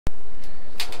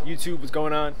YouTube, what's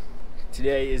going on?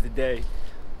 Today is the day.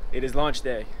 It is launch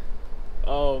day.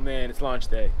 Oh man, it's launch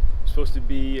day. It's supposed to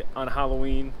be on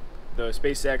Halloween, the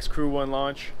SpaceX Crew 1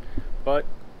 launch, but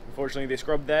unfortunately they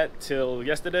scrubbed that till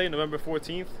yesterday, November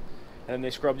 14th, and then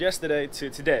they scrubbed yesterday to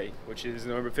today, which is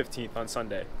November 15th on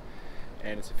Sunday.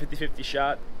 And it's a 50-50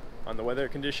 shot on the weather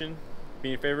condition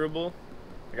being favorable.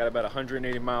 I got about a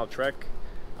 180-mile trek.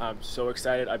 I'm so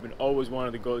excited. I've been always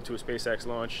wanting to go to a SpaceX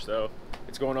launch, so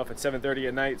it's going off at 7:30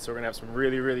 at night, so we're gonna have some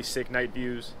really sick night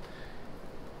views.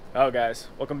 Oh guys,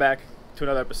 welcome back to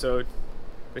another episode.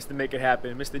 Mr. Make It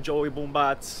Happen, Mr. Joey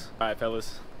Boombots. All right,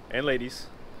 fellas and ladies,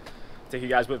 take you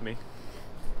guys with me.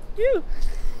 Phew.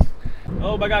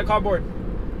 Oh my God, cardboard.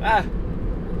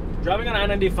 Driving on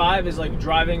I-95 is like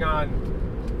driving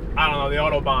on, I don't know, the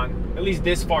Autobahn. At least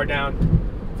this far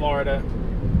down Florida.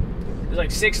 There's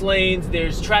like 6 lanes,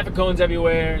 there's traffic cones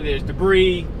everywhere, there's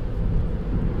debris.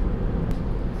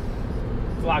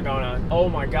 There's a lot going on. Oh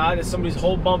my God, there's somebody's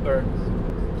whole bumper.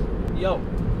 Yo,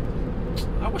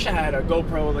 I wish I had a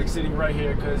GoPro like sitting right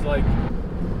here, cause like,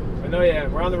 but no, yeah,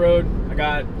 we're on the road. I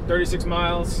got 36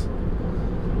 miles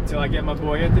until I get my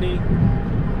boy Anthony,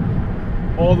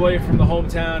 all the way from the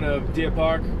hometown of Deer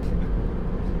Park.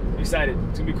 I'm excited,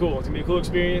 it's gonna be cool. It's gonna be a cool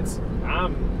experience.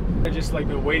 I just like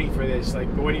been waiting for this, like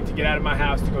been waiting to get out of my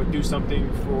house to go do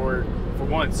something for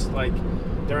once. Like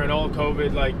during all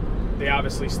COVID, like they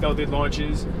obviously still did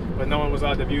launches, but no one was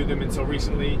allowed to view them until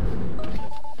recently.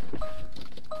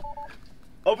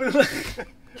 Open the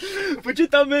put your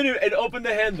thumb in and open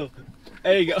the handle.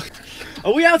 There you go.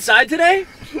 Are we outside today?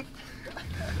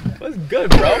 What's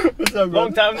good, bro? What's up, bro?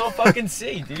 Long time no fucking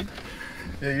see, dude.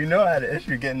 Yeah, you know I had an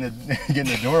issue getting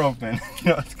the door open.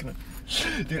 You know it's gonna.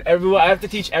 Dude, I have to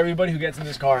teach everybody who gets in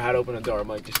this car how to open a door. I'm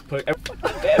like, just put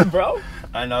damn, bro.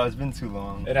 I know, it's been too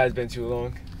long. It has been too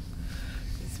long.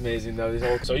 It's amazing though.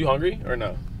 So you hungry or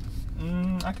no?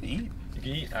 I could eat. You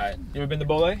can eat? Alright. You ever been to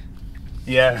Bole?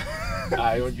 Yeah.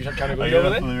 Alright, you trying to go over over there?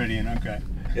 there? Floridian, okay.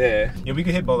 Yeah. Yeah, we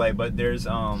could hit Bole, but there's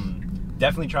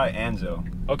definitely try Anzo.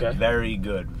 Okay. Very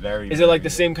good. Very. Is it like the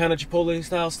same kind of Chipotle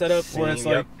style setup where it's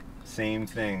like? Yep. Same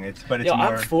thing. It's more.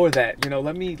 I'm for that. You know,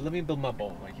 let me build my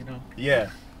bowl, like, you know. Yeah.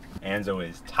 Anzo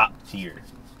is top tier.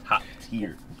 Top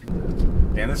tier.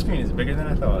 Damn, the screen is bigger than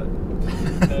I thought.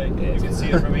 Yeah, you can see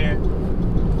it from here.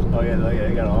 Oh yeah, look,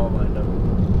 I got it all lined up.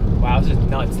 Wow, this is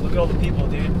nuts. Look at all the people,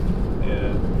 dude.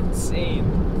 Yeah. Insane.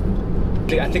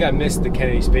 I think I missed the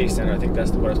Kennedy Space Center. I think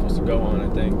that's what I was supposed to go on, I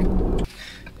think.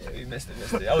 Yeah, we missed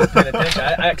it. I was paying attention.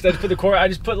 I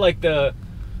just put like the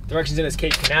directions in as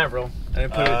Cape Canaveral, and I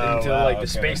put it into like the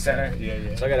Space Center.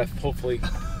 Yeah. So I gotta hopefully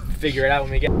figure it out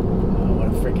when we get. Oh, what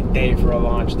a freaking day for a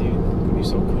launch, dude! It's gonna be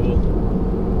so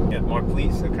cool. Yeah, more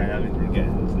police. Okay, I mean, we're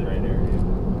getting into the right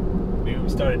area. We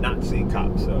started not seeing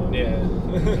cops, so yeah.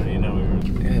 So, you know, we were.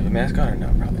 Yeah, have a mask on or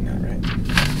no? Probably not, right?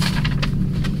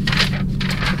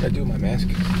 What did I do with my mask?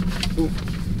 Ooh.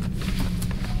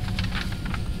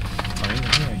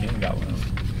 Oh, he ain't got one on.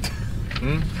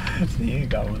 He ain't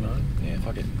got one on. Yeah,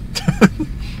 fuck it.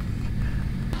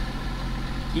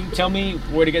 Can you tell me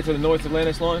where to get to the North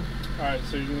Atlantis line? Alright,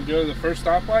 so you're going to go to the first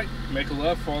stoplight, make a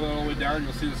left, follow all the way down,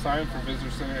 you'll see the sign for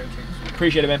Visitor Center entrance.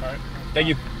 Appreciate it, man. Alright. Thank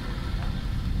you.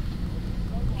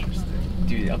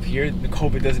 Dude, up here, the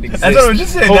COVID doesn't exist. That's what I was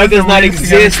just saying. COVID does not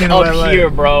exist up here,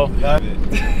 bro. I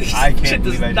can't Shit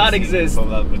does believe I not just exist.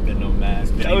 pull up with the no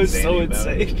mask. That was so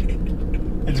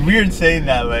insane. It's weird saying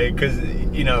that, like, because,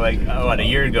 you know, like, what, a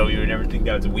year ago, you would never think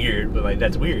that was weird, but, like,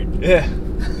 that's weird. Yeah.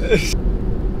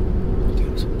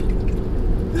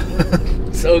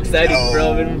 So excited,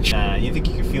 bro. Nah, you think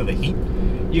you can feel the heat?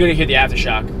 You're gonna hear the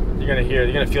aftershock.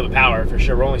 You're gonna feel the power for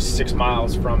sure. We're only 6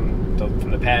 miles from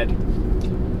the pad,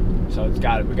 so we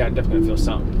gotta definitely feel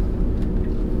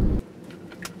something.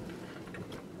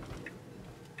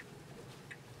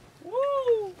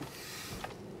 Woo!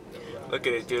 Look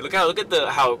at it, dude. Look at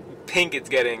how pink it's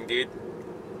getting, dude.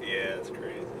 Yeah, it's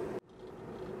crazy.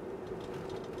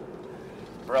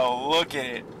 Bro, look at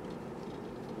it.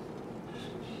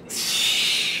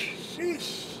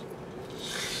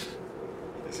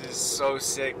 This is so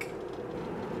sick.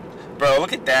 Bro,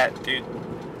 look at that, dude.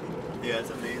 Yeah, it's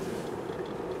amazing.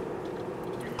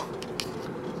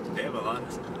 They have a lot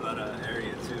of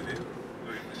area too, dude.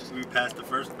 We passed the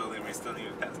first building, we still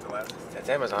even passed the last. That's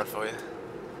Amazon for you.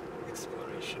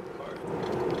 Exploration part.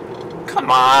 Come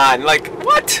on, like,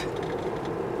 what?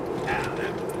 Ah,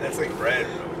 that's like red,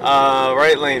 bro.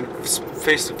 Right lane,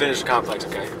 face to finish complex,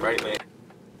 okay, right lane.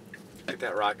 Look at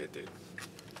that rocket, dude.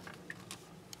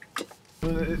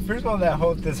 First of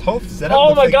all, this whole setup.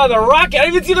 Oh my God, the rocket! I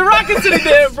didn't even see the rocket sitting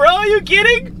there, bro. Are you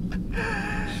kidding?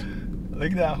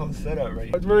 Look at that whole setup right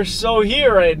here. We're so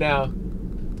here right now.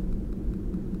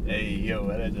 Hey, yo,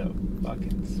 that is a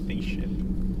fucking spaceship.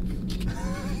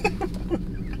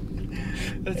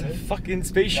 That's a fucking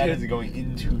spaceship. That is going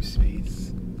into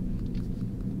space.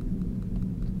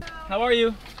 How are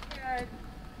you? Good.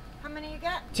 How many you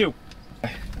got? 2.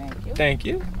 Thank you. Thank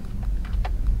you.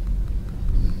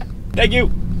 Thank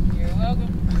you. You're welcome.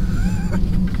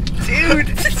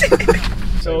 Dude.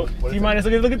 So, do you mind us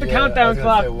look at the countdown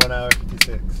clock? Say 1 hour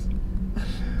 56.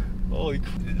 Holy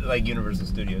crap. Like Universal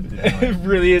Studios. It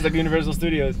really is like Universal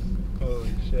Studios. Holy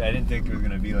shit. I didn't think it was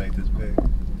going to be like this big.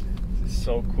 This is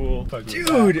so cool. Fucking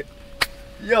Dude.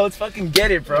 Yo, let's fucking get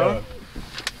it, bro.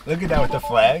 Look at that with the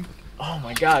flag. Oh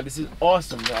my god, this is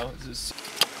awesome, bro. This is...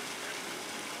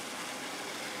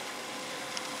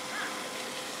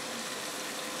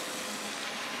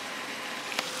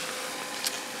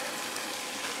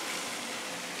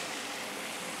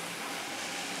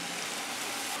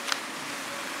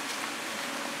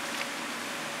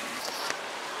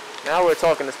 Now we're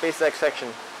talking the SpaceX section.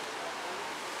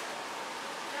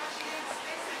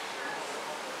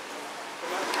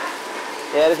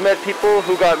 Yeah, I just met people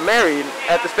who got married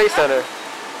at the Space Center.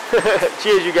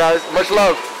 Cheers, you guys. Much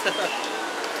love.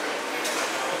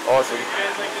 Awesome.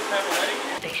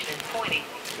 Station 20. Fully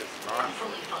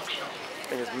functional. I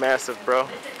think it's massive, bro. I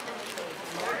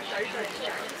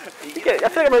feel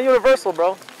like I'm at Universal,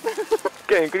 bro.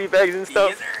 Getting goodie bags and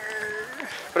stuff.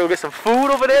 We're gonna get some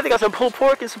food over there. They got some pulled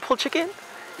pork and some pulled chicken.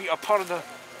 We are part of the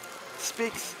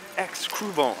Spacex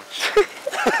crew launch.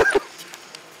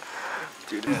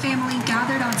 Family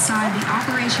gathered outside the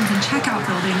operations and checkout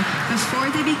building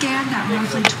before they began that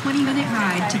roughly 20-minute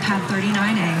ride to pad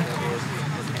 39A.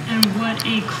 And what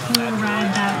a cool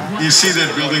ride that was. You see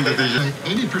that building division?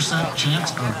 80%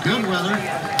 chance of good weather.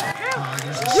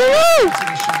 There's a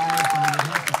shower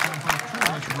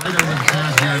from the right over the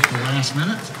pad here at the last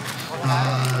minute.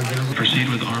 Proceed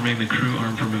with arming the crew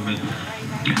arm for movement.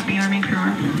 Copy, arming crew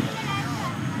arm.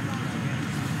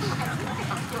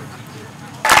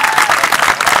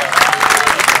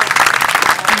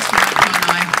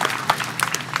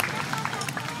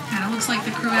 And it looks like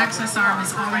the crew access arm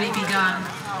has already begun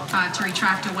to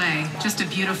retract away. Just a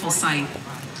beautiful sight.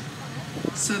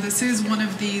 So this is one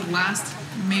of the last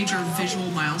major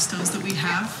visual milestones that we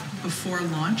have before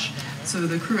launch. So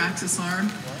the crew access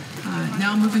arm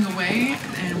now moving away,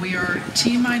 and we are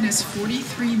T-minus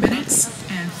 43 minutes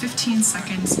and 15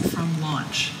 seconds from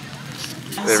launch.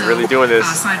 They're really doing this.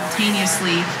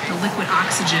 Simultaneously, the liquid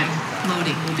oxygen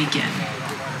loading will begin.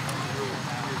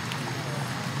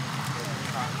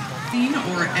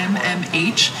 Or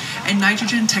MMH, and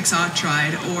nitrogen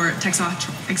tetroxide or tetroxide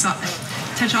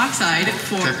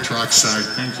for... Tetroxide,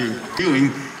 thank you.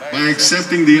 By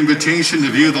accepting the invitation to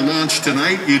view the launch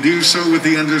tonight, you do so with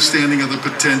the understanding of the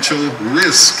potential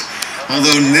risk.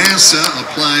 Although NASA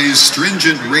applies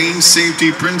stringent range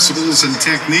safety principles and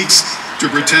techniques to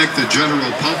protect the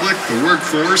general public, the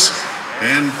workforce,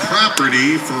 and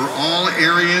property for all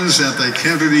areas at the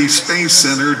Kennedy Space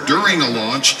Center during a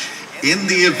launch, in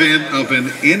the event of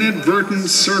an inadvertent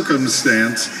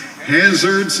circumstance,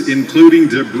 hazards including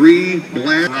debris,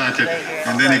 blast rocket,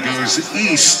 and then it goes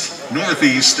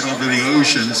northeast over the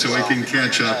ocean so it can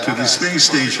catch up to the space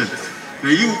station. Now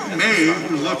you may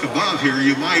look above here,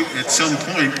 you might at some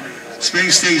point,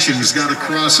 space station's got to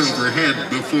cross overhead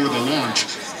before the launch.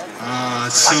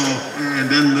 And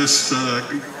then this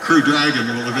Crew Dragon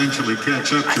will eventually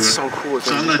catch up to it. So cool.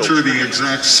 So I'm not sure the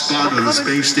exact spot of the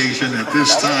space station at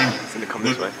this time,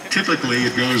 but typically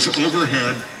it goes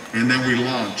overhead and then we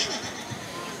launch.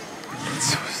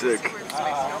 That's so sick.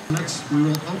 Next, we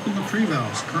will open the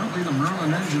pre-valves. Currently, the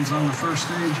Merlin engines on the first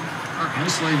stage are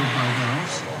isolated by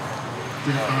valves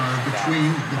that are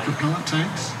between the propellant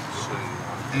tanks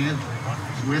and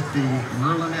with the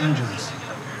Merlin engines.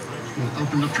 We'll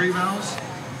open the pre-valves.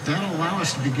 That'll allow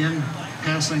us to begin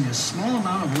passing a small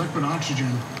amount of liquid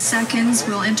oxygen. Seconds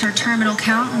will enter terminal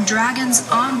count, and Dragon's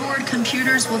onboard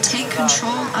computers will take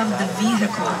control of the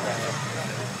vehicle.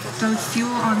 Both fuel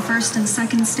on first and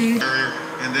second stage.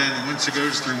 And then once it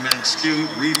goes through max Q,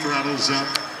 re-throttles up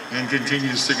and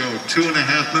continues to go.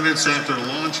 2.5 minutes after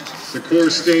launch, the core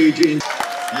stage, you're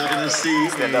going to see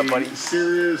a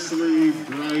seriously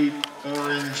bright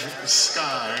orange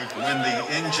sky when the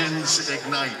engines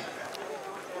ignite.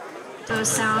 Those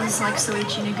sounds, like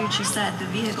Soichi Noguchi said, the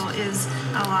vehicle is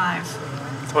alive.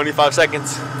 25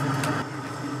 seconds.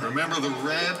 Remember, the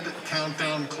red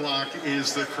countdown clock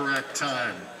is the correct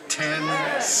time.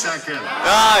 10 seconds.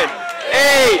 9,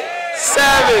 8,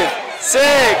 7,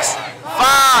 6,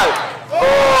 5, 4,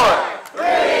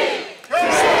 3, 2,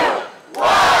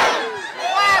 1.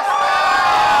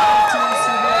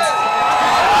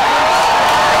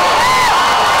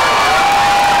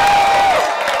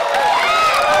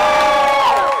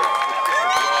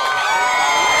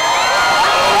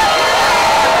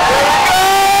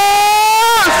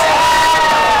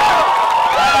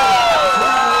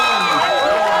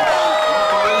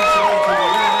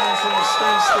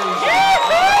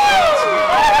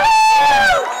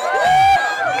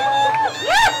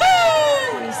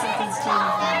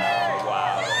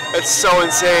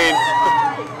 insane.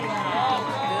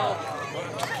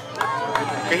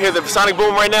 You can hear the sonic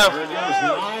boom right now. There goes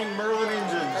 9 Merlin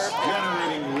engines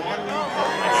generating 1.7.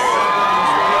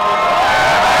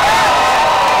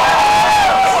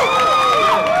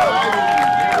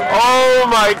 Oh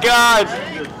my God!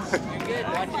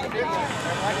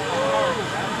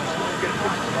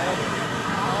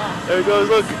 There it goes,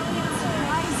 look.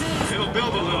 It'll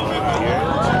build a little bit more.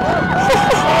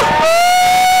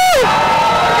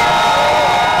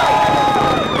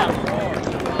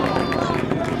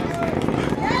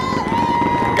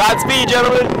 Godspeed,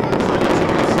 gentlemen.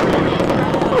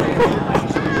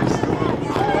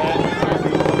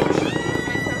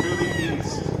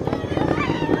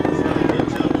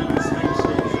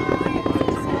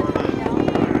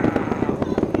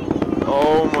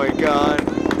 Oh my God.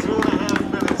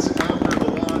 2.5 minutes after the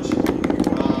launch,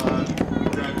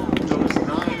 those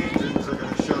 9 engines are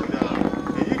going to shut down.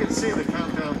 And you can see the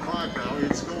countdown clock now.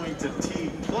 It's going to T+.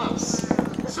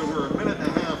 So we're a minute and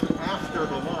a half after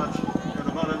the launch and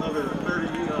about another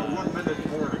 1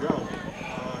 minute more to go.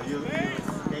 You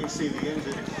may see the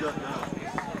engine is shut down.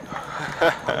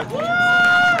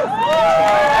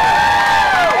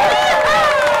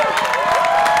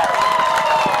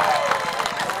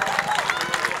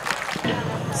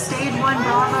 Stage 1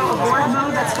 Bravo abort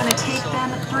mode that's going to take them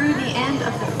through the end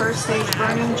of the first stage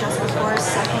burning just before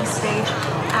second stage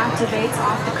activates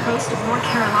off the coast of North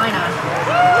Carolina.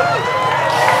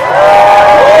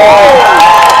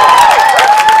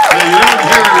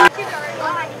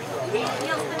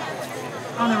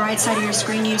 On the right side of your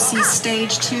screen you see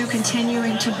stage 2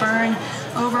 continuing to burn.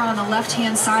 Over on the left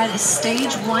hand side is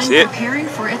stage 1 preparing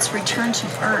for its return to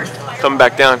Earth. Come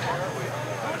back down.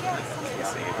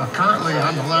 Currently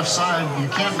on the left side, you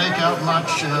can't make out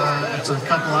much. It's a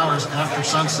couple hours after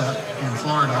sunset in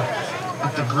Florida.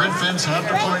 But the grid fins have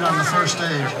deployed on the first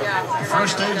stage. The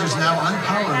first stage is now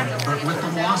unpowered, but with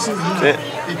the loss of heat,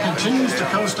 it continues to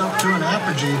coast up to an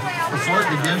apogee before it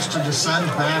begins to descend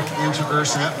back into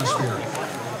Earth's atmosphere.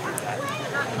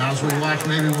 Now as we watch,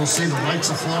 maybe we'll see the lights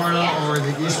of Florida or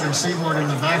the eastern seaboard in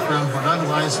the background, but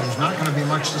otherwise there's not going to be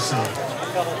much to see.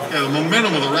 Yeah, the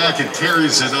momentum of the rocket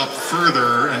carries it up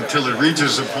further until it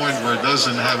reaches a point where it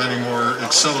doesn't have any more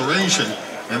acceleration,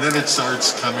 and then it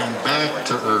starts coming back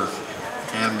to Earth.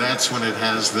 And that's when it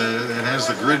has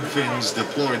the grid fins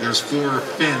deployed. There's 4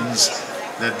 fins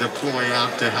that deploy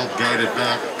out to help guide it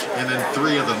back, and then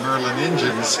 3 of the Merlin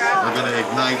engines are going to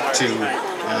ignite to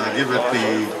give it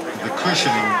the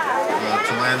cushioning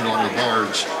to land on the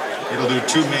barge. It'll do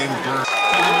 2 main burns.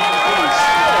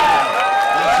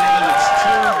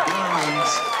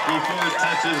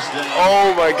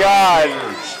 Oh my God!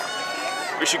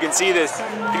 Wish you can see this.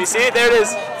 Can you see it? There it is.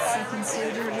 Second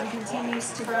stage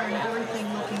continues to burn, everything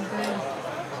looking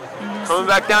good. Coming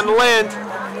back down to land.